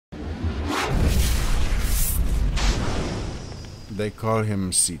They call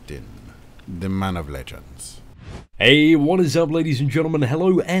him Seatin, the man of legends. Hey, what is up, ladies and gentlemen?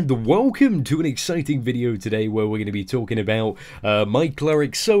 Hello and welcome to an exciting video today where we're going to be talking about my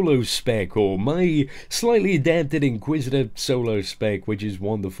Cleric solo spec, or my slightly adapted Inquisitor solo spec, which is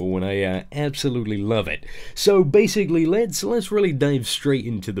wonderful and I absolutely love it. So basically, let's really dive straight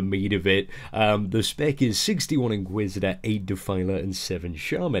into the meat of it. The spec is 61 Inquisitor, 8 Defiler and 7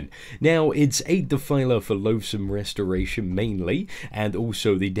 Shaman. Now, it's 8 Defiler for Loathsome Restoration mainly, and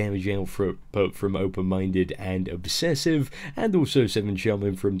also the damage output from Open-Minded and Obsessive, and also 7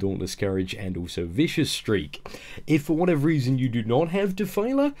 Shaman from Dauntless Courage and also Vicious Streak. If for whatever reason you do not have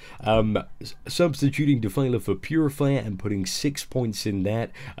Defiler, substituting Defiler for Purifier and putting 6 points in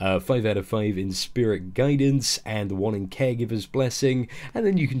that, 5 out of 5 in Spirit Guidance and 1 in Caregiver's Blessing, and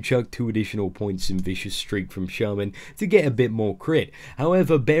then you can chuck 2 additional points in Vicious Streak from Shaman to get a bit more crit.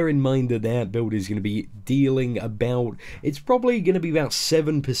 However, bear in mind that that build is going to be dealing about, it's probably going to be about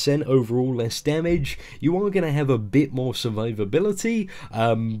 7% overall less damage. You are going to have a bit more survivability,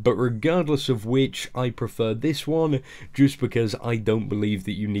 but regardless of which, I prefer this one just because I don't believe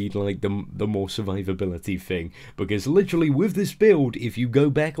that you need like the more survivability thing, because literally with this build, if you go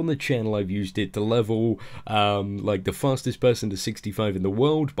back on the channel, I've used it to level like the fastest person to 65 in the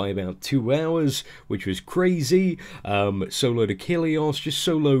world by about 2 hours, which was crazy. Soloed Achilles, just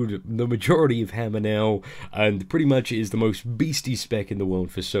soloed the majority of Hammer now, and pretty much it is the most beastie spec in the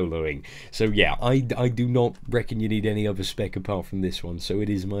world for soloing. So yeah, I do not reckon you need any other spec apart from this one, so it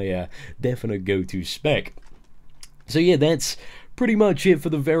is my definite go-to spec. So yeah, that's pretty much it for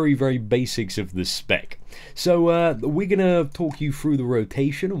the very basics of the spec. So we're gonna talk you through the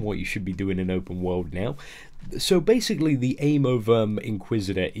rotation and what you should be doing in open world now. So basically the aim of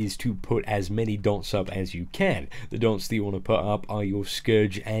Inquisitor is to put as many dots up as you can. The dots that you want to put up are your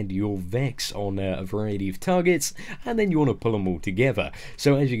Scourge and your Vex on a variety of targets, and then you want to pull them all together.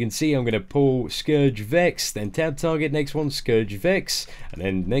 So as you can see, I'm going to pull Scourge, Vex, then tab target, next one Scourge, Vex, and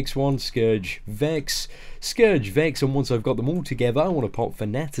then next one Scourge, Vex, Scourge, Vex, and once I've got them all together, I want to pop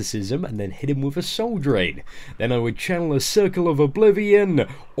Fanaticism and then hit him with a Soul Drain. Then I would channel a Circle of Oblivion,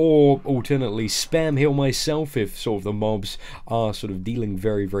 or alternately spam heal myself if sort of the mobs are sort of dealing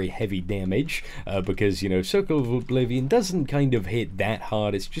very heavy damage, because, you know, Circle of Oblivion doesn't kind of hit that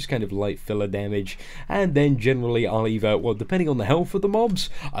hard, it's just kind of light filler damage. And then generally I'll either, well, depending on the health of the mobs,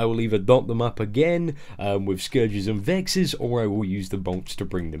 I will either dot them up again with Scourges and Vexes, or I will use the bolts to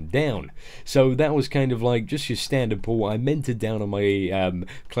bring them down. So that was kind of like just your standard pull. I mentored down on my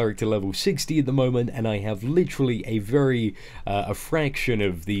Cleric to level 60 at the moment, and I have literally a fraction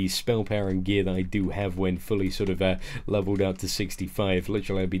of the spell power and gear that I do have when fully sort of leveled up to 65.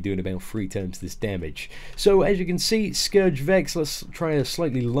 Literally I'd be doing about 3 times this damage. So as you can see, Scourge, Vex, let's try a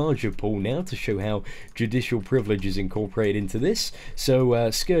slightly larger pull now to show how Judicial Privilege is incorporated into this.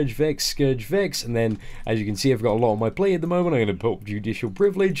 So Scourge, Vex, and then as you can see, I've got a lot on my plate at the moment. I'm going to put Judicial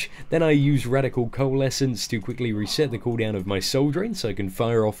Privilege, then I use Radical Coalescence to quickly reset the cooldown of my Soul Drain so I can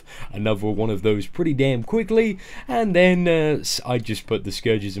fire off another one of those pretty damn quickly, and then I just put the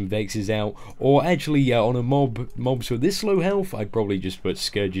Scourges and Vexes out, or actually on a mobs with this low health, I'd probably just put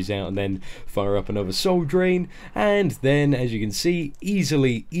Scourges out and then fire up another Soul Drain, and then as you can see,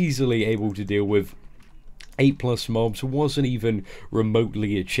 easily able to deal with 8+ mobs. Wasn't even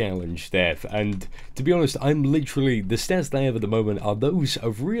remotely a challenge there. And to be honest, I'm literally, the stats that I have at the moment are those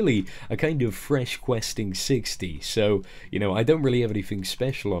of really a kind of fresh questing 60. So, you know, I don't really have anything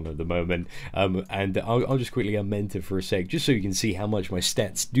special on at the moment. And I'll just quickly unmentor for a sec, just so you can see how much my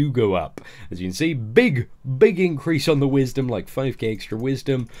stats do go up. As you can see, big increase on the wisdom, like 5k extra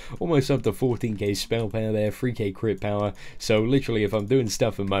wisdom, almost up to 14k spell power there, 3k crit power. So literally, if I'm doing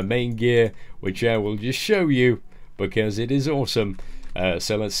stuff in my main gear, which I will just show you because it is awesome.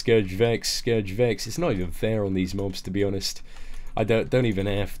 So let's Scourge, Vex. It's not even fair on these mobs, to be honest. I don't even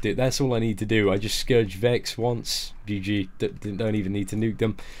have to. That's all I need to do. I just Scourge Vex once. GG. Don't even need to nuke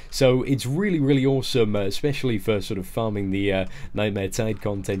them. So it's really awesome, especially for sort of farming the Nightmare Tide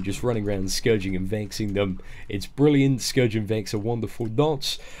content, just running around scourging and vexing them. It's brilliant. Scourge and Vex are wonderful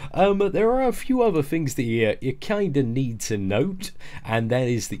dots. There are a few other things that you kind of need to note, and that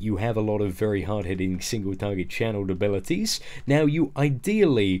is that you have a lot of very hard-hitting single-target channeled abilities. Now, you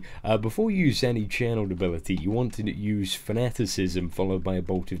ideally, before you use any channeled ability, you want to use Fanaticism followed by a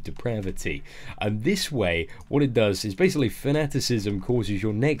Bolt of Depravity. And this way, what it does is basically Fanaticism causes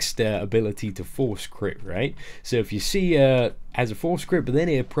your next ability to force crit, right? So if you see as a force crit, but then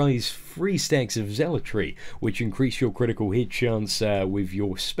it applies 3 stacks of Zealotry, which increase your critical hit chance with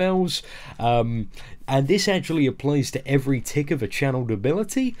your spells. And this actually applies to every tick of a channeled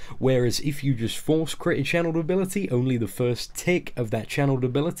ability, whereas if you just force crit a channeled ability, only the first tick of that channeled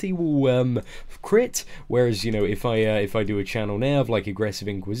ability will crit. Whereas, you know, if I do a channel nav like Aggressive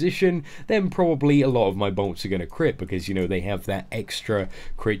Inquisition, then probably a lot of my bolts are going to crit because, you know, they have that extra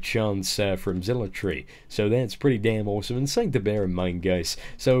crit chance from Zealotry. So that's pretty damn awesome and something to bear in mind, guys.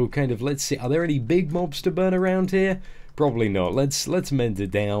 So kind of, let's see, are there any big mobs to burn around here? Probably not. Let's mend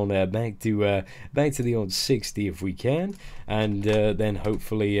it down back to the odd 60 if we can, and then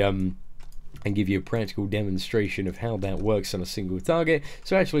hopefully and give you a practical demonstration of how that works on a single target.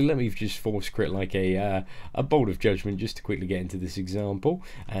 So actually, let me just force crit like a Bolt of Judgment just to quickly get into this example,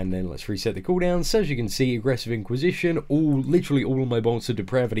 and then let's reset the cooldown. So as you can see, Aggressive Inquisition, literally all of my bolts of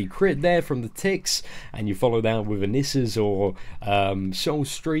depravity crit there from the ticks, and you follow that with Anissa's or Soul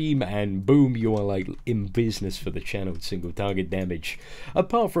Stream, and boom, you are like in business for the channeled single target damage.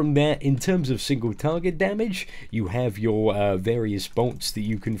 Apart from that, in terms of single target damage, you have your various bolts that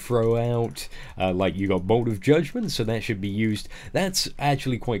you can throw out. Like you got Bolt of Judgment, so that should be used. That's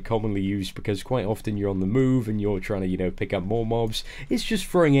actually quite commonly used because quite often you're on the move and you're trying to, you know, pick up more mobs. It's just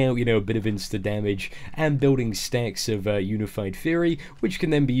throwing out, you know, a bit of insta damage and building stacks of Unified Fury, which can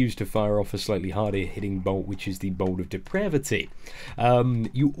then be used to fire off a slightly harder hitting bolt, which is the Bolt of Depravity.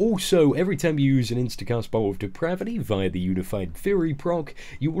 You also, every time you use an instacast Bolt of Depravity via the Unified Fury proc,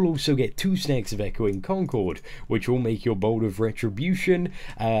 you will also get 2 stacks of Echoing Concord, which will make your Bolt of Retribution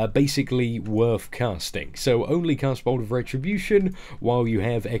basically worth casting. So only cast Bolt of Retribution while you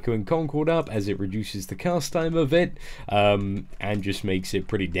have Echoing Concord up, as it reduces the cast time of it, and just makes it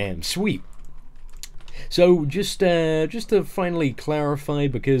pretty damn sweet. So just to finally clarify,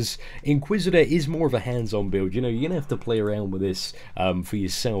 because Inquisitor is more of a hands-on build, you know, you're gonna have to play around with this for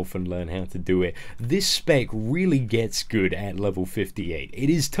yourself and learn how to do it. This spec really gets good at level 58. It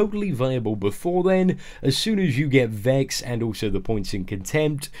is totally viable before then. As soon as you get Vex and also the points in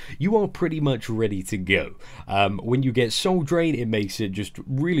Contempt, you are pretty much ready to go. When you get Soul Drain, it makes it just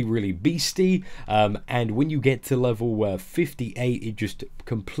really beasty, and when you get to level 58, it just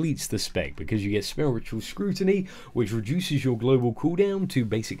completes the spec because you get Spiritual Scrutiny, which reduces your global cooldown to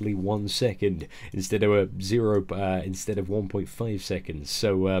basically 1 second instead of 1.5 seconds.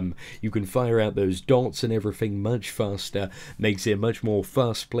 So you can fire out those dots and everything much faster, makes it a much more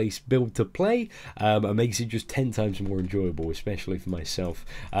fast-paced build to play, and makes it just 10 times more enjoyable, especially for myself.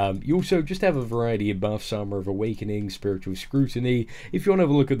 You also just have a variety of buffs: Armor of Awakening, Spiritual Scrutiny. If you want to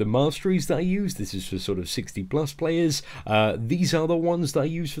have a look at the masteries that I use, this is for sort of 60+ players. These are the ones that I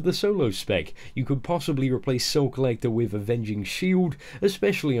use for the solo spec. You could possibly replace Soul Collector with Avenging Shield,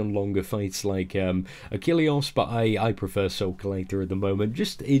 especially on longer fights like Achilleos, but I prefer Soul Collector at the moment.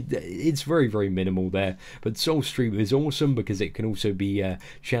 Just it's very minimal there, but Soul Stream is awesome because it can also be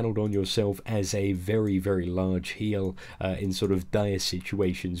channeled on yourself as a very large heal in sort of dire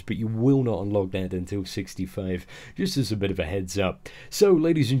situations, but you will not unlock that until 65, just as a bit of a heads up. So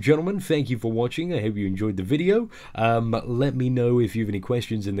ladies and gentlemen, thank you for watching. I hope you enjoyed the video. Let me know if you have any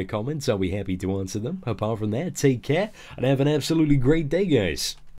questions in the comments. I'll be happy to answer them. Apart from that, take care and have an absolutely great day, guys.